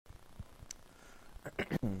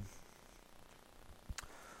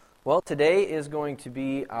Well, today is going to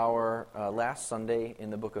be our last Sunday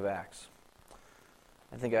in the book of Acts.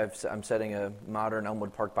 I think I'm setting a modern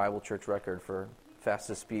Elmwood Park Bible Church record for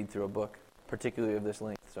fastest speed through a book, particularly of this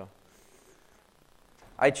length. So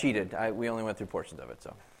I cheated. We only went through portions of it,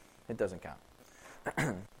 so it doesn't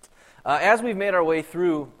count. As we've made our way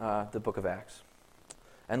through the book of Acts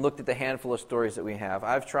and looked at the handful of stories that we have,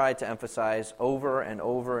 I've tried to emphasize over and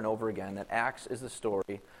over and over again that Acts is the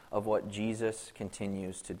story of what Jesus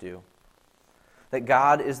continues to do. That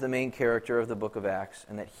God is the main character of the book of Acts,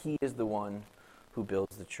 and that He is the one who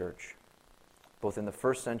builds the church. Both in the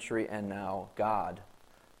first century and now, God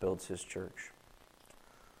builds His church.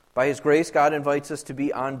 By His grace, God invites us to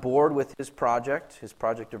be on board with His project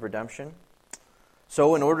of redemption.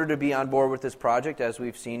 So in order to be on board with this project, as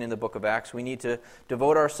we've seen in the book of Acts, we need to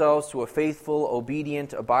devote ourselves to a faithful,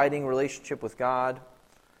 obedient, abiding relationship with God.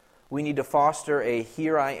 We need to foster a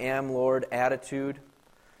 "here I am, Lord" attitude.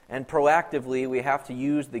 And proactively, we have to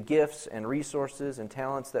use the gifts and resources and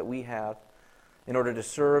talents that we have in order to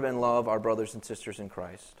serve and love our brothers and sisters in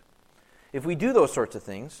Christ. If we do those sorts of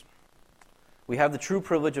things, we have the true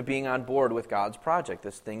privilege of being on board with God's project,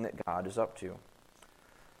 this thing that God is up to.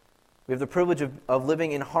 We have the privilege of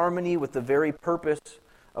living in harmony with the very purpose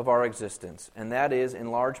of our existence, and that is,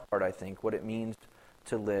 in large part, I think, what it means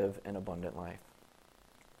to live an abundant life.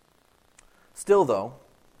 Still, though,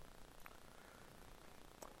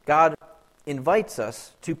 God invites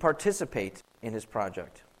us to participate in His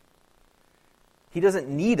project. He doesn't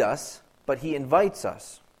need us, but He invites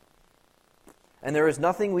us. And there is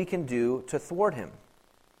nothing we can do to thwart Him.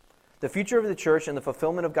 The future of the church and the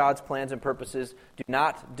fulfillment of God's plans and purposes do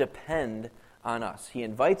not depend on us. He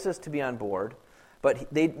invites us to be on board, but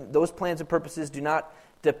those plans and purposes do not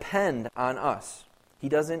depend on us. He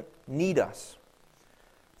doesn't need us.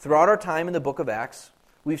 Throughout our time in the book of Acts,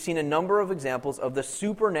 we've seen a number of examples of the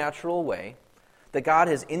supernatural way that God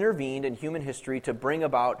has intervened in human history to bring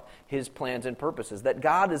about His plans and purposes, that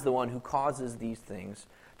God is the one who causes these things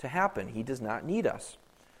to happen. He does not need us.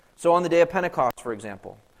 So on the day of Pentecost, for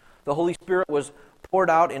example, the Holy Spirit was poured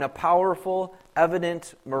out in a powerful,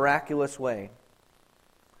 evident, miraculous way.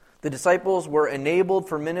 The disciples were enabled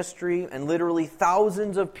for ministry, and literally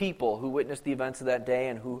thousands of people who witnessed the events of that day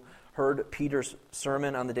and who heard Peter's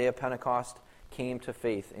sermon on the day of Pentecost came to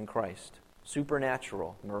faith in Christ.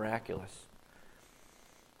 Supernatural, miraculous.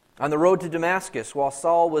 On the road to Damascus, while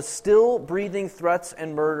Saul was still breathing threats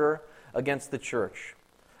and murder against the church,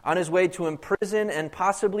 on his way to imprison and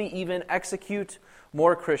possibly even execute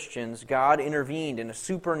more Christians, God intervened in a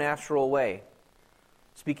supernatural way,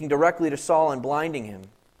 speaking directly to Saul and blinding him.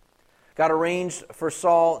 God arranged for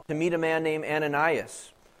Saul to meet a man named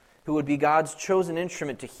Ananias, who would be God's chosen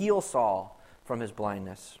instrument to heal Saul from his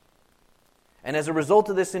blindness. And as a result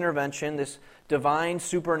of this intervention, this divine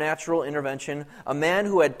supernatural intervention, a man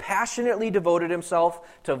who had passionately devoted himself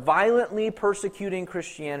to violently persecuting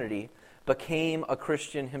Christianity became a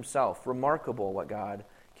Christian himself. Remarkable what God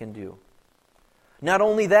can do. Not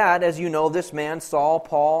only that, as you know, this man,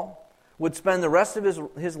 Paul, would spend the rest of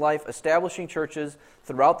his life establishing churches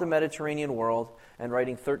throughout the Mediterranean world and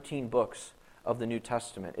writing 13 books of the New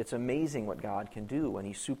Testament. It's amazing what God can do when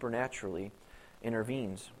He supernaturally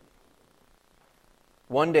intervenes.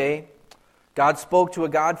 One day, God spoke to a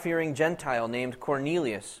God-fearing Gentile named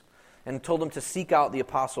Cornelius and told him to seek out the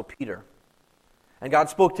Apostle Peter. And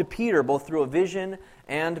God spoke to Peter both through a vision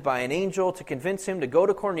and by an angel to convince him to go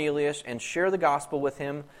to Cornelius and share the gospel with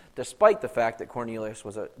him, despite the fact that Cornelius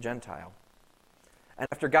was a Gentile. And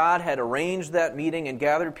after God had arranged that meeting and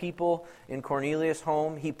gathered people in Cornelius'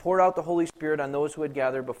 home, He poured out the Holy Spirit on those who had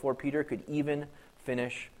gathered before Peter could even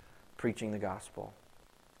finish preaching the gospel.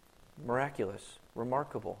 Miraculous,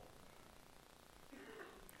 remarkable.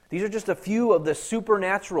 These are just a few of the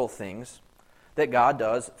supernatural things that God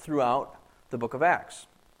does throughout the book of Acts,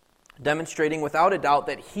 demonstrating without a doubt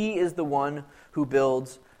that He is the one who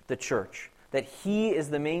builds the church, that He is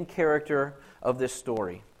the main character of this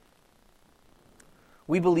story.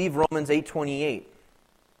 We believe Romans 8:28,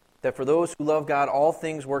 that for those who love God, all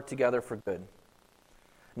things work together for good.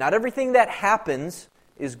 Not everything that happens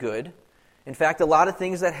is good. In fact, a lot of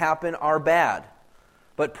things that happen are bad.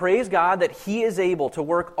 But praise God that He is able to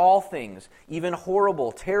work all things, even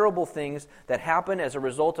horrible, terrible things that happen as a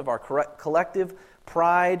result of our collective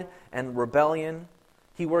pride and rebellion.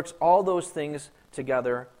 He works all those things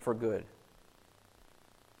together for good.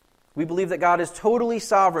 We believe that God is totally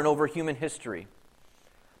sovereign over human history,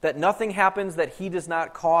 that nothing happens that He does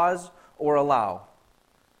not cause or allow,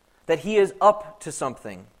 that He is up to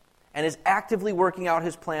something and is actively working out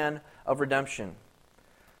His plan of redemption.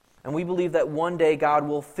 And we believe that one day God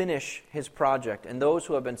will finish his project, and those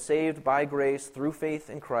who have been saved by grace through faith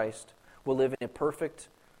in Christ will live in a perfect,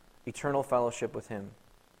 eternal fellowship with him.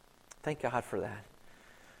 Thank God for that.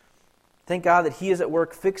 Thank God that he is at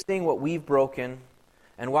work fixing what we've broken,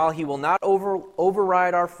 and while he will not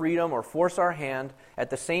override our freedom or force our hand,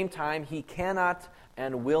 at the same time he cannot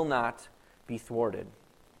and will not be thwarted.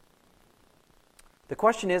 The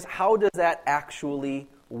question is, how does that actually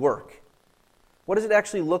work? What does it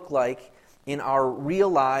actually look like in our real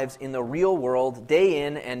lives, in the real world, day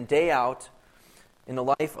in and day out, in the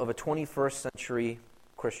life of a 21st century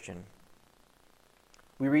Christian?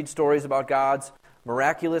 We read stories about God's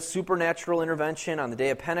miraculous supernatural intervention on the day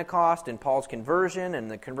of Pentecost, in Paul's conversion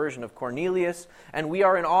and the conversion of Cornelius, and we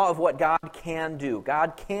are in awe of what God can do.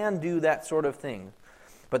 God can do that sort of thing.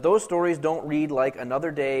 But those stories don't read like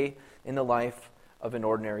another day in the life of an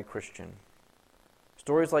ordinary Christian.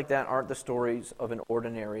 Stories like that aren't the stories of an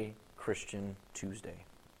ordinary Christian Tuesday.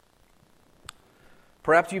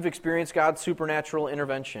 Perhaps you've experienced God's supernatural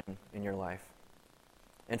intervention in your life.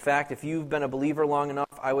 In fact, if you've been a believer long enough,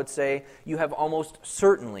 I would say you have almost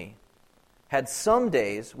certainly had some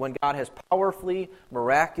days when God has powerfully,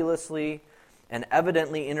 miraculously, and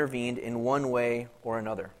evidently intervened in one way or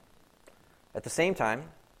another. At the same time,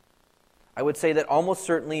 I would say that almost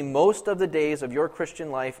certainly most of the days of your Christian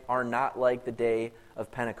life are not like the day of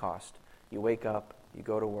Pentecost. You wake up, you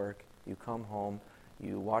go to work, you come home,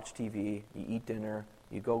 you watch TV, you eat dinner,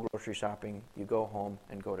 you go grocery shopping, you go home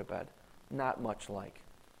and go to bed. Not much like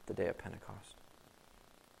the day of Pentecost.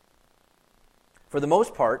 For the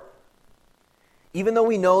most part, even though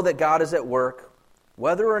we know that God is at work,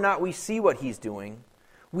 whether or not we see what he's doing,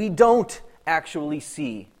 we don't actually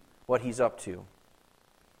see what he's up to.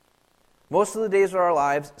 Most of the days of our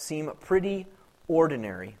lives seem pretty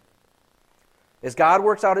ordinary. As God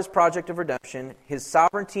works out his project of redemption, his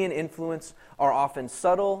sovereignty and influence are often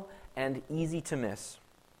subtle and easy to miss.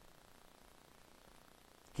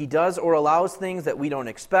 He does or allows things that we don't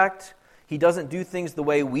expect. He doesn't do things the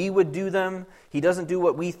way we would do them. He doesn't do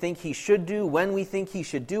what we think he should do when we think he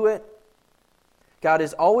should do it. God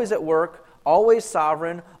is always at work, always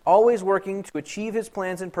sovereign, always working to achieve his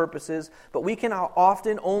plans and purposes, but we can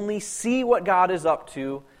often only see what God is up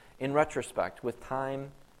to in retrospect, with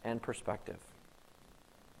time and perspective.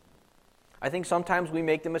 I think sometimes we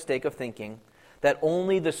make the mistake of thinking that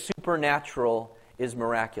only the supernatural is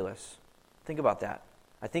miraculous. Think about that.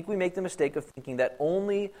 I think we make the mistake of thinking that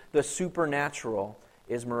only the supernatural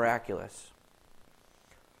is miraculous.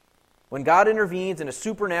 When God intervenes in a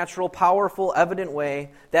supernatural, powerful, evident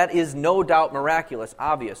way, that is no doubt miraculous.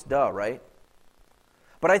 Obvious, duh, right?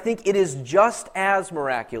 But I think it is just as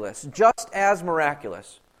miraculous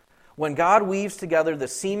when God weaves together the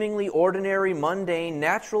seemingly ordinary, mundane,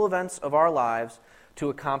 natural events of our lives to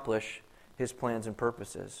accomplish his plans and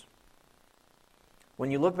purposes.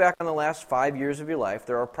 When you look back on the last 5 years of your life,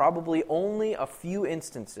 there are probably only a few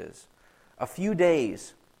instances, a few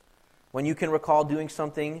days, when you can recall doing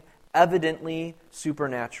something evidently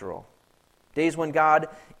supernatural. Days when God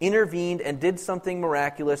intervened and did something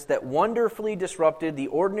miraculous that wonderfully disrupted the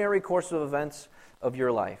ordinary course of events of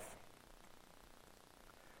your life.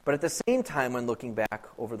 But at the same time, when looking back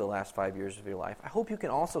over the last 5 years of your life, I hope you can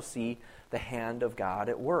also see the hand of God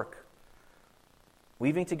at work,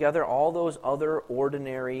 weaving together all those other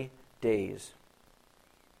ordinary days,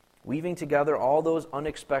 weaving together all those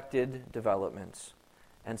unexpected developments,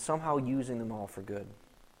 and somehow using them all for good.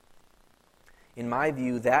 In my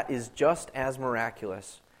view, that is just as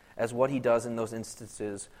miraculous as what he does in those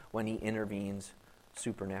instances when he intervenes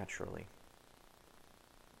supernaturally.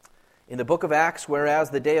 In the book of Acts, whereas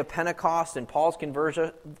the day of Pentecost and Paul's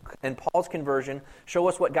conversion show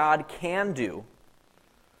us what God can do,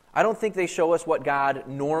 I don't think they show us what God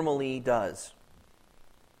normally does.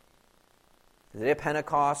 The day of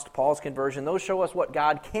Pentecost, Paul's conversion, those show us what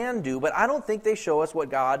God can do, but I don't think they show us what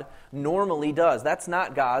God normally does. That's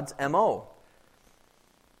not God's MO.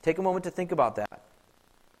 Take a moment to think about that.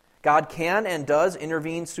 God can and does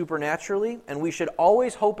intervene supernaturally, and we should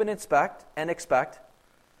always hope and expect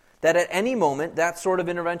that at any moment that sort of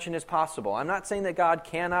intervention is possible. I'm not saying that God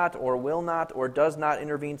cannot or will not or does not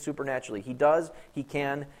intervene supernaturally. He does, he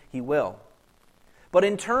can, he will. But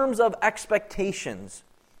in terms of expectations,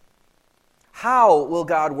 how will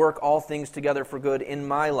God work all things together for good in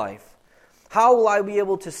my life? How will I be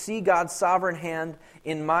able to see God's sovereign hand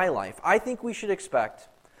in my life? I think we should expect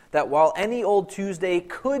that while any old Tuesday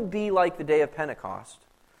could be like the day of Pentecost,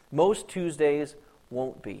 most Tuesdays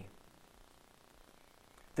won't be.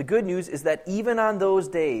 The good news is that even on those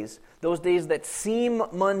days that seem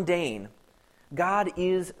mundane, God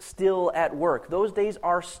is still at work. Those days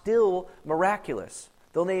are still miraculous,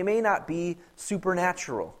 though they may not be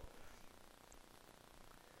supernatural.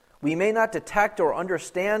 We may not detect or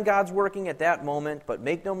understand God's working at that moment, but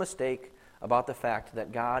make no mistake about the fact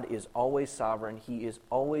that God is always sovereign. He is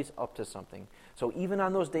always up to something. So even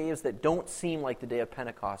on those days that don't seem like the day of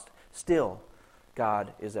Pentecost, still,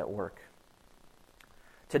 God is at work.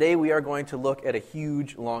 Today we are going to look at a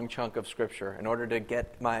huge, long chunk of Scripture in order to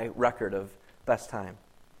get my record of best time.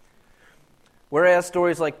 Whereas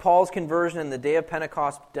stories like Paul's conversion and the day of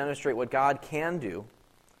Pentecost demonstrate what God can do,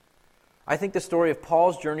 I think the story of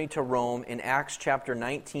Paul's journey to Rome in Acts chapter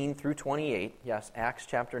 19 through 28, yes, Acts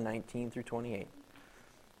chapter 19 through 28.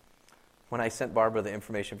 When I sent Barbara the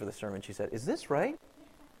information for the sermon, she said, "Is this right?"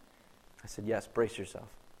 I said, "Yes, brace yourself."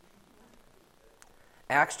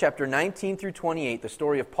 Acts chapter 19 through 28, the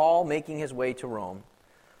story of Paul making his way to Rome.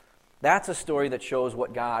 That's a story that shows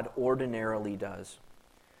what God ordinarily does.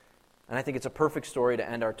 And I think it's a perfect story to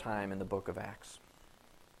end our time in the book of Acts.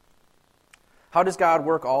 How does God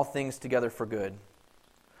work all things together for good?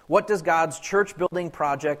 What does God's church-building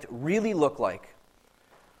project really look like?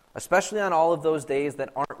 Especially on all of those days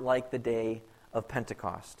that aren't like the day of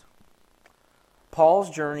Pentecost. Paul's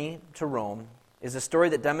journey to Rome is a story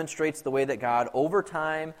that demonstrates the way that God, over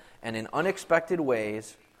time and in unexpected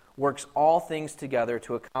ways, works all things together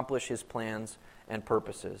to accomplish His plans and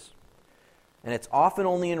purposes. And it's often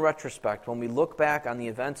only in retrospect, when we look back on the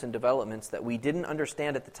events and developments that we didn't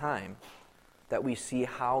understand at the time, that we see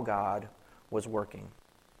how God was working.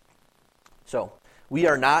 So, we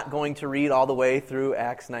are not going to read all the way through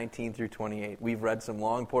Acts 19 through 28. We've read some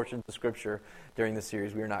long portions of Scripture during the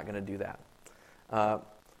series. We are not going to do that.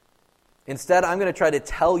 Instead, I'm going to try to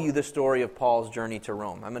tell you the story of Paul's journey to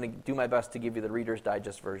Rome. I'm going to do my best to give you the Reader's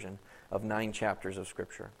Digest version of 9 chapters of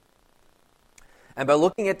Scripture. And by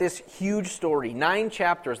looking at this huge story, 9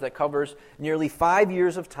 chapters that covers nearly 5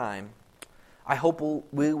 years of time, I hope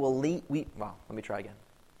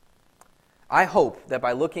I hope that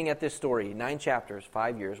by looking at this story, 9 chapters,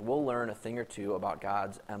 5 years, we'll learn a thing or two about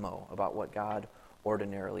God's MO, about what God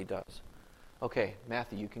ordinarily does. Okay,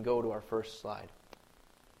 Matthew, you can go to our first slide.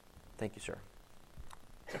 Thank you, sir.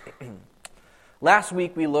 Last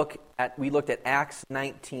week we looked at Acts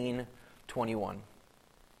 19:21.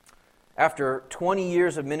 After 20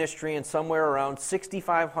 years of ministry and somewhere around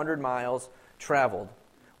 6,500 miles traveled,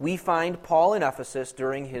 we find Paul in Ephesus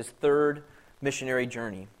during his 3rd missionary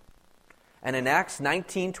journey. And in Acts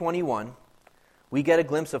 19:21, we get a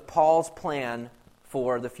glimpse of Paul's plan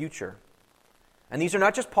for the future. And these are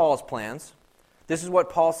not just Paul's plans. This is what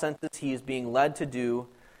Paul senses he is being led to do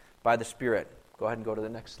by the Spirit. Go ahead and go to the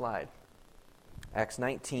next slide. Acts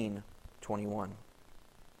 19:21.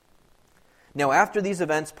 Now after these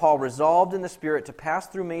events, Paul resolved in the Spirit to pass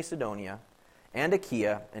through Macedonia and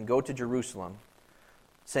Achaia and go to Jerusalem,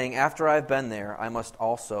 saying, "After I have been there, I must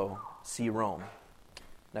also see Rome."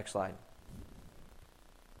 Next slide.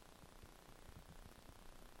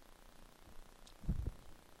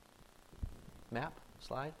 Map?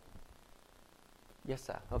 Slide? Yes,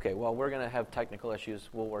 sir. Okay, well, we're going to have technical issues.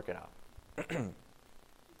 We'll work it out.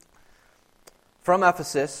 From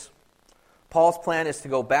Ephesus, Paul's plan is to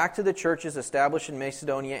go back to the churches established in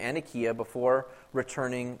Macedonia and Achaia before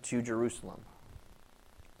returning to Jerusalem.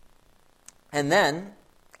 And then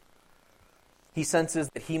he senses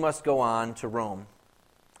that he must go on to Rome.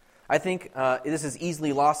 I think this is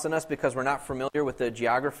easily lost on us because we're not familiar with the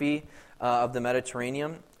geography of the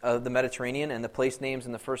Mediterranean and the place names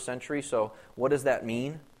in the first century. So what does that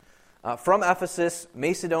mean? From Ephesus,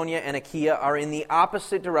 Macedonia and Achaia are in the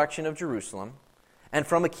opposite direction of Jerusalem. And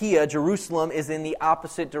from Achaia, Jerusalem is in the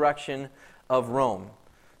opposite direction of Rome.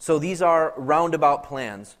 So these are roundabout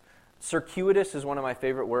plans. Circuitous is one of my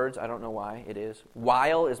favorite words. I don't know why it is.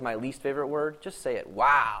 While is my least favorite word. Just say it.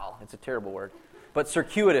 Wow. It's a terrible word. But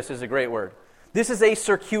circuitous is a great word. This is a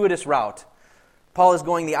circuitous route. Paul is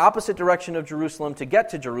going the opposite direction of Jerusalem to get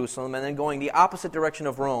to Jerusalem, and then going the opposite direction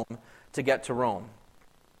of Rome to get to Rome.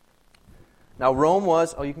 Now Rome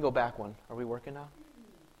was... Oh, you can go back one. Are we working now?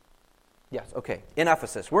 Yes, okay. In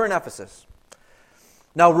Ephesus. We're in Ephesus.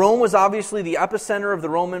 Now Rome was obviously the epicenter of the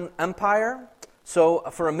Roman Empire. So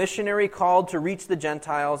for a missionary called to reach the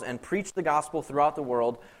Gentiles and preach the gospel throughout the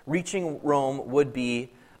world, reaching Rome would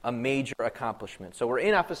be a major accomplishment. So we're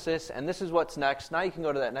in Ephesus, and this is what's next. Now you can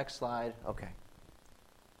go to that next slide. Okay.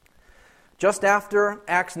 Just after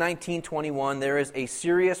Acts 19:21, there is a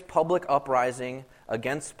serious public uprising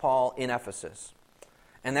against Paul in Ephesus.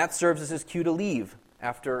 And that serves as his cue to leave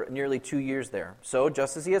after nearly 2 years there. So,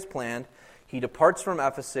 just as he has planned, he departs from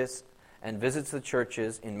Ephesus and visits the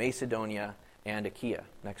churches in Macedonia and Achaia.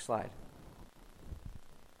 Next slide.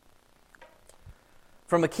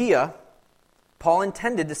 From Achaia, Paul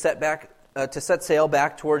intended to set sail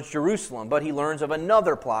back towards Jerusalem, but he learns of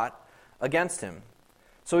another plot against him.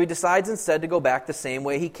 So he decides instead to go back the same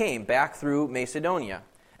way he came, back through Macedonia,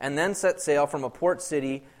 and then set sail from a port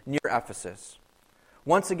city near Ephesus.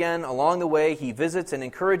 Once again, along the way, he visits and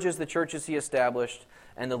encourages the churches he established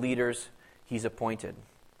and the leaders he's appointed.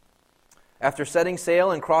 After setting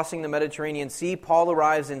sail and crossing the Mediterranean Sea, Paul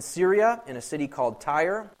arrives in Syria, in a city called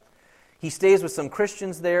Tyre. He stays with some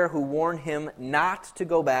Christians there who warn him not to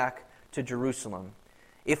go back to Jerusalem.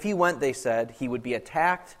 If he went, they said, he would be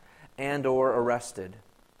attacked and or arrested.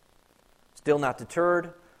 Still not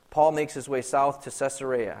deterred, Paul makes his way south to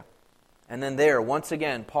Caesarea. And then there, once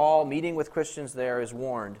again, Paul, meeting with Christians there, is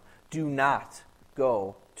warned, do not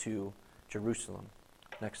go to Jerusalem.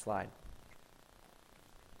 Next slide.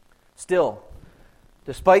 Still,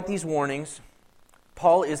 despite these warnings,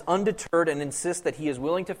 Paul is undeterred and insists that he is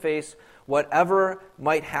willing to face whatever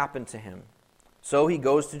might happen to him. So he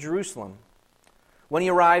goes to Jerusalem. When he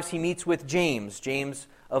arrives, he meets with James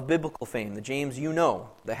of biblical fame, the James you know,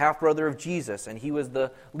 the half-brother of Jesus, and he was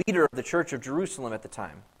the leader of the church of Jerusalem at the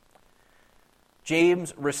time.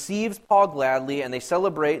 James receives Paul gladly, and they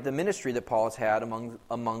celebrate the ministry that Paul has had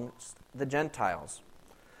amongst the Gentiles.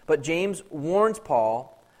 But James warns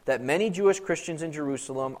Paul that many Jewish Christians in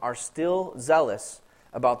Jerusalem are still zealous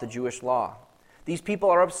about the Jewish law. These people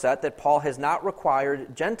are upset that Paul has not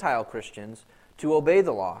required Gentile Christians to obey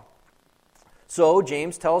the law. So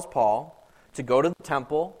James tells Paul to go to the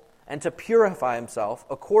temple and to purify himself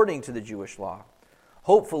according to the Jewish law.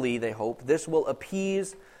 Hopefully, they hope, this will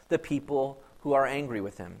appease the people who are angry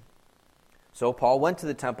with him. So Paul went to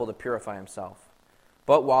the temple to purify himself.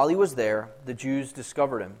 But while he was there, the Jews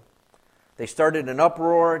discovered him. They started an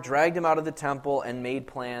uproar, dragged him out of the temple, and made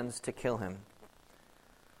plans to kill him.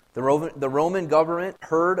 The Roman government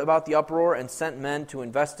heard about the uproar and sent men to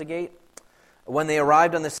investigate. When they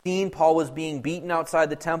arrived on the scene, Paul was being beaten outside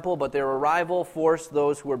the temple, but their arrival forced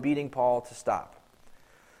those who were beating Paul to stop.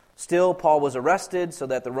 Still, Paul was arrested so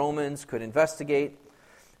that the Romans could investigate,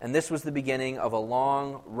 and this was the beginning of a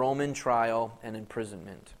long Roman trial and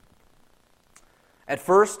imprisonment. At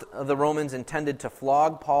first, the Romans intended to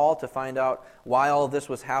flog Paul to find out why all of this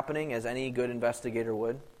was happening, as any good investigator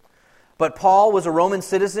would. But Paul was a Roman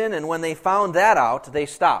citizen, and when they found that out, they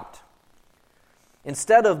stopped.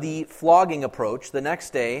 Instead of the flogging approach, the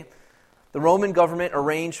next day, the Roman government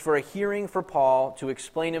arranged for a hearing for Paul to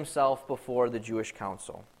explain himself before the Jewish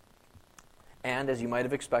council. And, as you might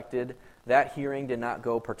have expected, that hearing did not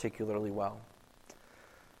go particularly well.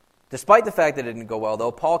 Despite the fact that it didn't go well,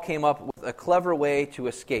 though, Paul came up with a clever way to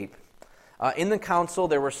escape. In the council,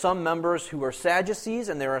 there were some members who were Sadducees,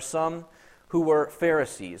 and there are some who were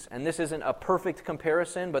Pharisees. And this isn't a perfect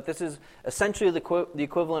comparison, but this is essentially the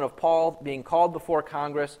equivalent of Paul being called before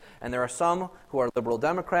Congress, and there are some who are liberal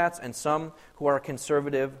Democrats and some who are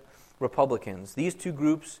conservative Republicans. These two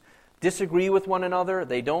groups disagree with one another,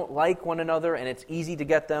 they don't like one another, and it's easy to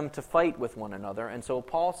get them to fight with one another. And so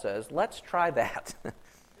Paul says, let's try that.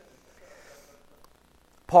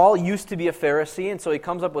 Paul used to be a Pharisee, and so he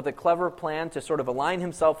comes up with a clever plan to sort of align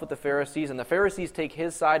himself with the Pharisees, and the Pharisees take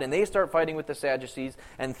his side, and they start fighting with the Sadducees,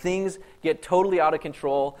 and things get totally out of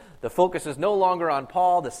control. The focus is no longer on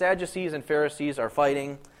Paul. The Sadducees and Pharisees are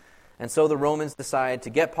fighting, and so the Romans decide to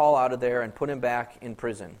get Paul out of there and put him back in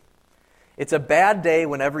prison. It's a bad day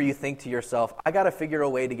whenever you think to yourself, I got to figure a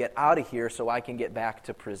way to get out of here so I can get back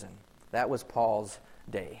to prison. That was Paul's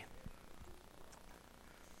day.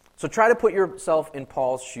 So try to put yourself in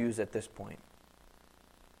Paul's shoes at this point.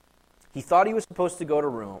 He thought he was supposed to go to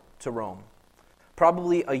Rome.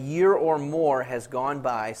 Probably a year or more has gone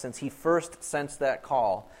by since he first sensed that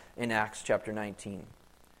call in Acts chapter 19.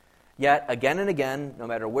 Yet, again and again, no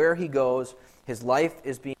matter where he goes, his life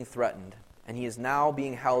is being threatened, and he is now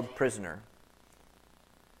being held prisoner.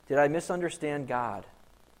 Did I misunderstand God?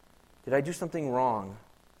 Did I do something wrong?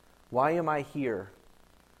 Why am I here?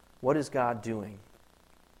 What is God doing?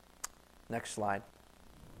 Next slide.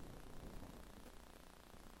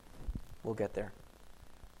 We'll get there.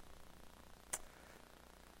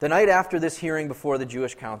 The night after this hearing before the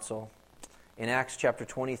Jewish council, in Acts chapter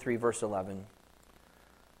 23, verse 11,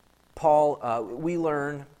 we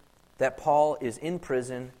learn that Paul is in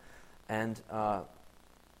prison, and the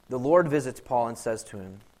Lord visits Paul and says to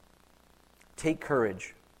him, "Take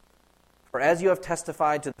courage, for as you have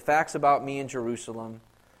testified to the facts about me in Jerusalem,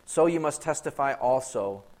 so you must testify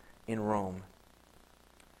also in Rome."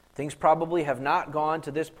 Things probably have not gone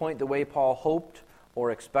to this point the way Paul hoped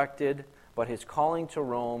or expected, but his calling to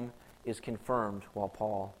Rome is confirmed while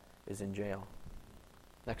Paul is in jail.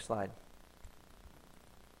 Next slide.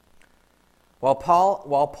 While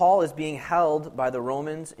Paul is being held by the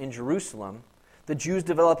Romans in Jerusalem, the Jews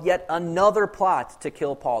develop yet another plot to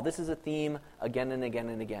kill Paul. This is a theme again and again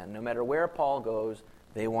and again. No matter where Paul goes,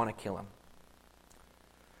 they want to kill him.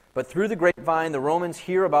 But through the grapevine, the Romans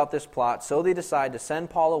hear about this plot, so they decide to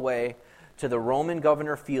send Paul away to the Roman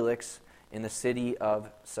governor Felix in the city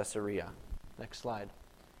of Caesarea. Next slide.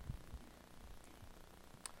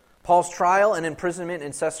 Paul's trial and imprisonment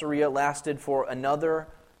in Caesarea lasted for another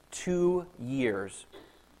 2 years.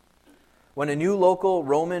 When a new local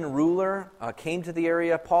Roman ruler came to the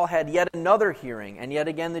area, Paul had yet another hearing, and yet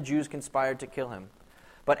again the Jews conspired to kill him.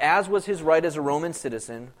 But as was his right as a Roman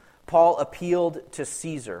citizen, Paul appealed to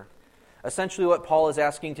Caesar. Essentially what Paul is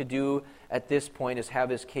asking to do at this point is have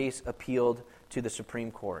his case appealed to the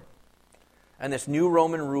Supreme Court. And this new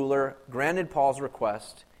Roman ruler granted Paul's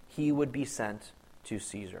request. He would be sent to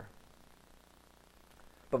Caesar.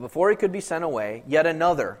 But before he could be sent away, yet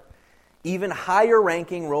another, even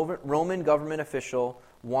higher-ranking Roman government official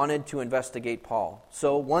wanted to investigate Paul.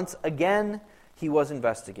 So once again, he was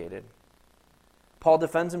investigated. Paul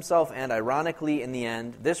defends himself, and ironically, in the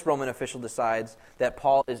end, this Roman official decides that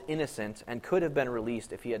Paul is innocent and could have been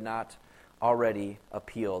released if he had not already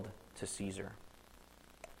appealed to Caesar.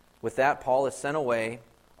 With that, Paul is sent away,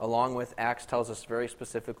 along with, Acts tells us very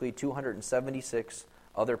specifically, 276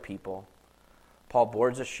 other people. Paul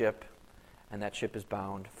boards a ship, and that ship is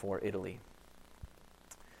bound for Italy.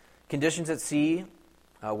 Conditions at sea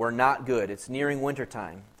were not good. It's nearing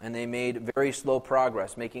wintertime, and they made very slow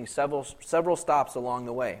progress, making several stops along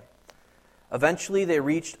the way. Eventually, they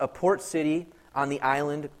reached a port city on the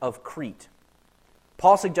island of Crete.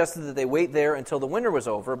 Paul suggested that they wait there until the winter was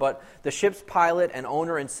over, but the ship's pilot and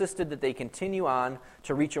owner insisted that they continue on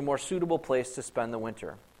to reach a more suitable place to spend the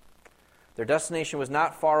winter. Their destination was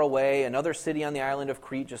not far away, another city on the island of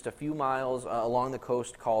Crete, just a few miles along the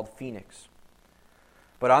coast called Phoenix.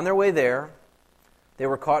 But on their way there, they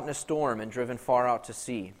were caught in a storm and driven far out to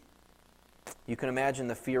sea. You can imagine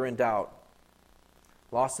the fear and doubt.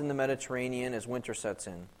 Lost in the Mediterranean as winter sets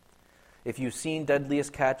in. If you've seen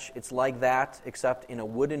Deadliest Catch, it's like that, except in a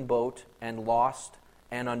wooden boat and lost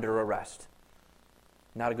and under arrest.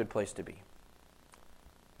 Not a good place to be.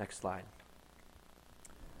 Next slide.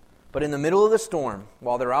 But in the middle of the storm,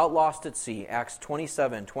 while they're out lost at sea, Acts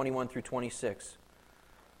 27, 21 through 26,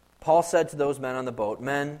 Paul said to those men on the boat,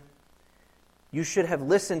 "Men, you should have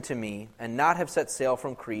listened to me and not have set sail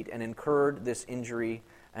from Crete and incurred this injury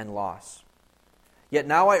and loss. Yet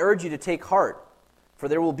now I urge you to take heart, for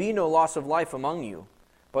there will be no loss of life among you,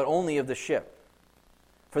 but only of the ship.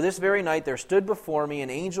 For this very night there stood before me an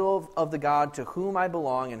angel of the God to whom I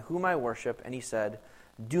belong and whom I worship, and he said,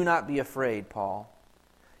 'Do not be afraid, Paul.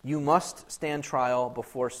 You must stand trial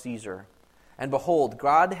before Caesar. And behold,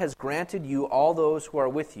 God has granted you all those who are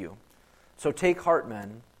with you. So take heart,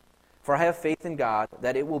 men, for I have faith in God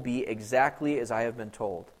that it will be exactly as I have been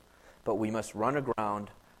told. But we must run aground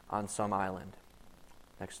on some island.'"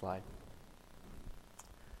 Next slide.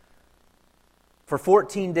 For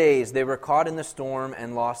 14 days they were caught in the storm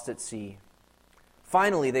and lost at sea.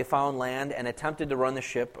 Finally they found land and attempted to run the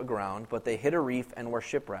ship aground, but they hit a reef and were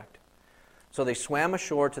shipwrecked. So they swam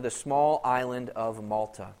ashore to the small island of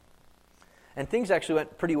Malta. And things actually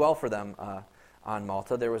went pretty well for them on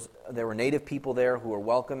Malta. There were native people there who were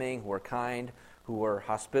welcoming, who were kind, who were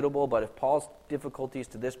hospitable. But if Paul's difficulties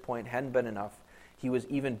to this point hadn't been enough, he was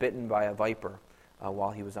even bitten by a viper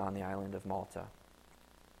while he was on the island of Malta.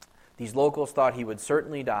 These locals thought he would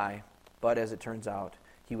certainly die, but as it turns out,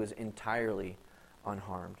 he was entirely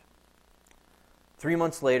unharmed. 3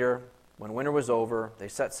 months later, when winter was over, they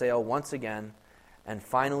set sail once again, and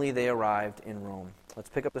finally they arrived in Rome. Let's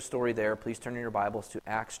pick up the story there. Please turn in your Bibles to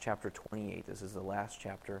Acts chapter 28. This is the last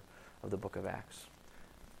chapter of the book of Acts.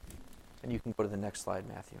 And you can go to the next slide,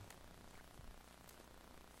 Matthew.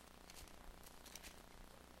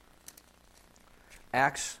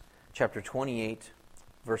 Acts chapter 28,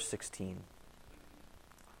 verse 16.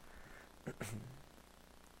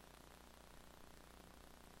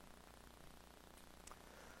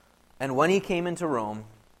 And when he came into Rome,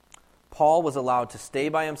 Paul was allowed to stay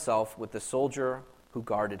by himself with the soldier who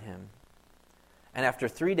guarded him. And after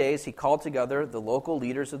 3 days he called together the local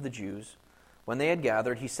leaders of the Jews. When they had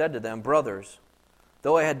gathered, he said to them, "Brothers,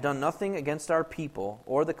 though I had done nothing against our people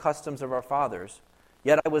or the customs of our fathers,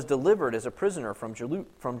 yet I was delivered as a prisoner from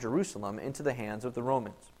Jerusalem into the hands of the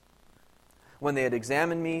Romans. When they had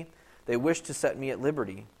examined me, they wished to set me at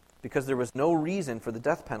liberty, because there was no reason for the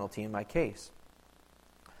death penalty in my case.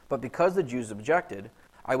 But because the Jews objected,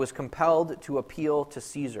 I was compelled to appeal to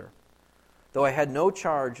Caesar, though I had no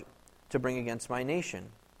charge to bring against my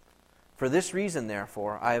nation. For this reason,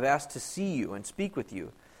 therefore, I have asked to see you and speak with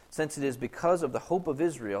you, since it is because of the hope of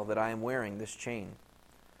Israel that I am wearing this chain."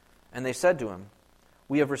 And they said to him,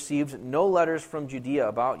 "We have received no letters from Judea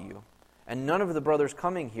about you, and none of the brothers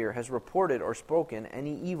coming here has reported or spoken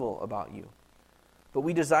any evil about you. But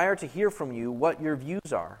we desire to hear from you what your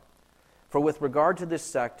views are. For with regard to this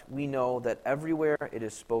sect, we know that everywhere it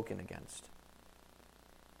is spoken against."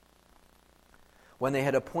 When the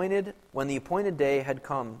appointed day had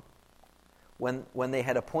come, when they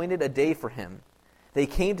had appointed a day for him, they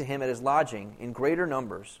came to him at his lodging in greater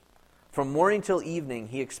numbers. From morning till evening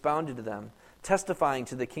he expounded to them, testifying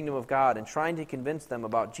to the kingdom of God and trying to convince them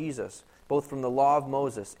about Jesus, both from the law of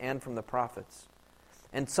Moses and from the prophets.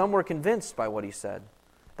 And some were convinced by what he said,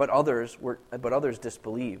 but others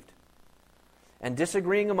disbelieved. And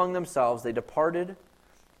disagreeing among themselves, they departed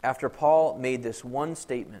after Paul made this one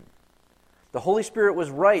statement: "The Holy Spirit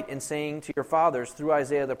was right in saying to your fathers through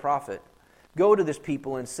Isaiah the prophet, 'Go to this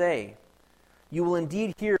people and say, you will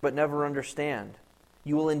indeed hear but never understand.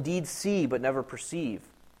 You will indeed see but never perceive.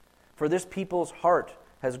 For this people's heart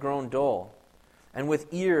has grown dull, and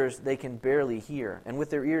with ears they can barely hear, and with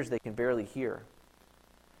their ears they can barely hear.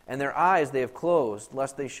 And their eyes they have closed,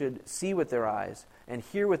 lest they should see with their eyes, and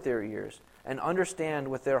hear with their ears, and understand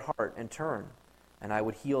with their heart, and turn, and I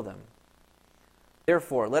would heal them.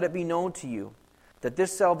 Therefore, let it be known to you that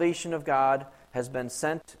this salvation of God has been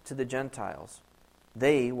sent to the Gentiles.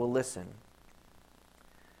 They will listen.'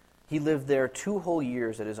 He lived there 2 whole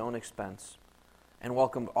years at his own expense, and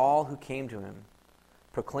welcomed all who came to him,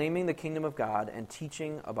 proclaiming the kingdom of God and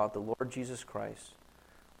teaching about the Lord Jesus Christ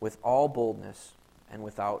with all boldness and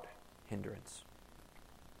without hindrance."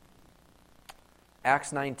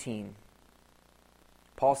 Acts 19.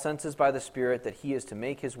 Paul senses by the Spirit that he is to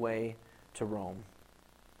make his way to Rome.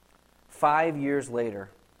 5 years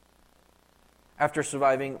later, after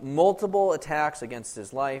surviving multiple attacks against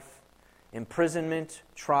his life, imprisonment,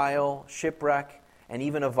 trial, shipwreck, and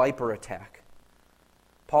even a viper attack,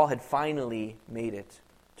 Paul had finally made it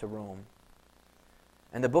to Rome.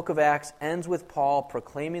 And the book of Acts ends with Paul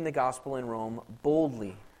proclaiming the gospel in Rome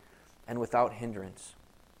boldly and without hindrance.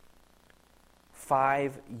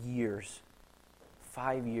 5 years.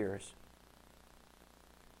 5 years.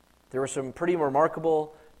 There were some pretty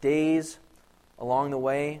remarkable days along the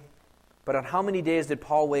way, but on how many days did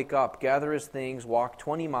Paul wake up, gather his things, walk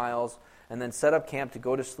 20 miles, and then set up camp to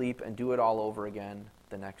go to sleep and do it all over again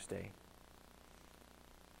the next day?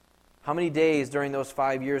 How many days during those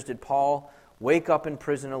 5 years did Paul wake up in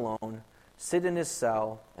prison alone, sit in his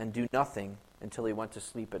cell, and do nothing until he went to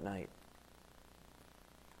sleep at night?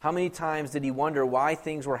 How many times did he wonder why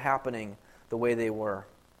things were happening the way they were?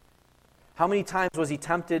 How many times was he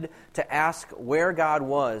tempted to ask where God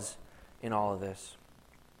was in all of this?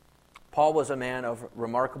 Paul was a man of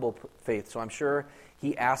remarkable faith, so I'm sure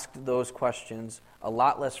he asked those questions a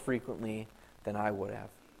lot less frequently than I would have.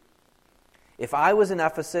 If I was in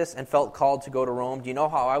Ephesus and felt called to go to Rome, do you know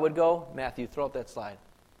how I would go? Matthew, throw up that slide.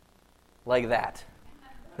 Like that.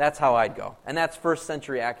 That's how I'd go. And that's first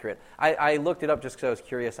century accurate. I looked it up just because I was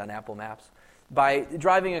curious on Apple Maps. By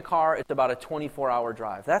driving a car, it's about a 24-hour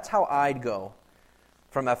drive. That's how I'd go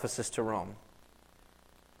from Ephesus to Rome.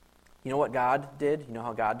 You know what God did? You know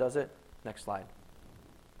how God does it? Next slide.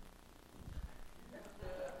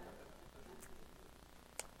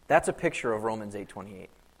 That's a picture of Romans 8:28.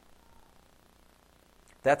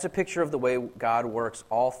 That's a picture of the way God works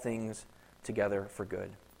all things together for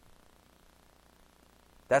good.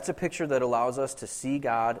 That's a picture that allows us to see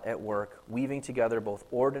God at work, weaving together both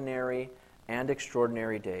ordinary and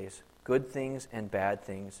extraordinary days, good things and bad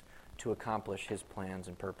things, to accomplish His plans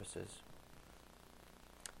and purposes.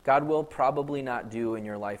 God will probably not do in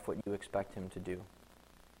your life what you expect Him to do.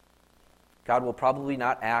 God will probably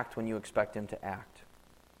not act when you expect Him to act.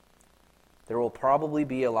 There will probably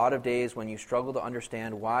be a lot of days when you struggle to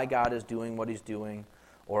understand why God is doing what He's doing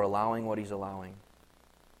or allowing what He's allowing.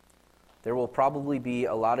 There will probably be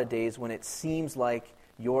a lot of days when it seems like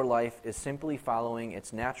your life is simply following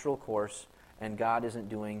its natural course and God isn't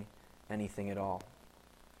doing anything at all.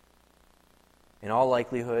 In all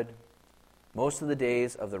likelihood, most of the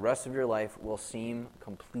days of the rest of your life will seem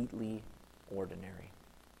completely ordinary.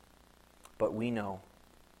 But we know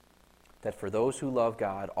that for those who love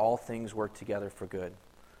God, all things work together for good,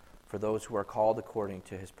 for those who are called according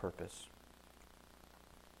to His purpose.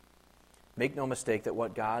 Make no mistake that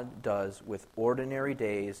what God does with ordinary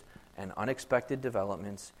days and unexpected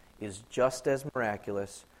developments is just as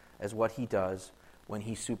miraculous as what He does when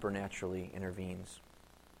He supernaturally intervenes.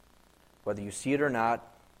 Whether you see it or not,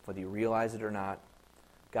 whether you realize it or not,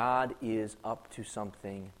 God is up to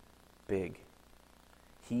something big.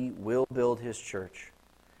 He will build his church.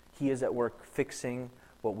 He is at work fixing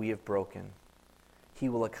what we have broken. He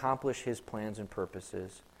will accomplish his plans and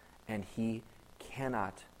purposes, and he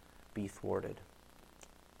cannot be thwarted.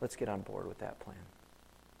 Let's get on board with that plan.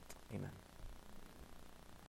 Amen.